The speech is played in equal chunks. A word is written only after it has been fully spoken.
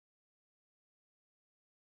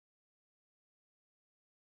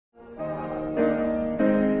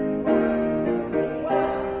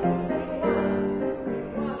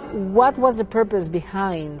What was the purpose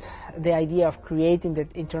behind the idea of creating the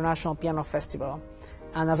International Piano Festival?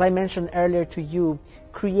 And as I mentioned earlier to you,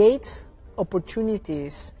 create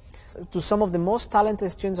opportunities to some of the most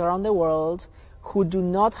talented students around the world who do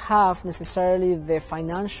not have necessarily the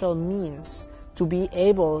financial means to be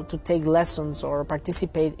able to take lessons or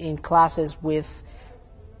participate in classes with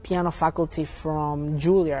piano faculty from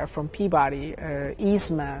Juilliard, from Peabody,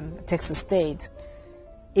 Eastman, Texas State.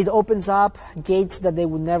 It opens up gates that they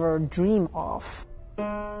would never dream of.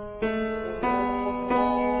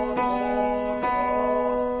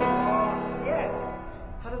 Yes.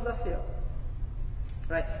 How does that feel?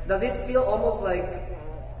 Right? Does it feel almost like,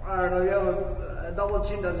 I don't know, you have a double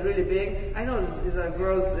chin that's really big? I know it's a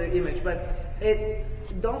gross image, but it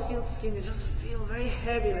don't feel skinny, you just feel very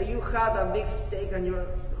heavy, like you had a big steak and you're...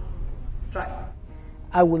 Try.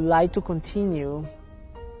 I would like to continue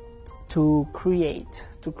to create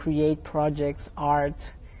projects,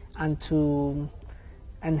 art, and to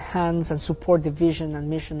enhance and support the vision and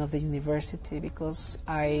mission of the university, because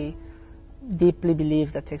I deeply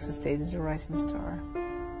believe that Texas State is a rising star.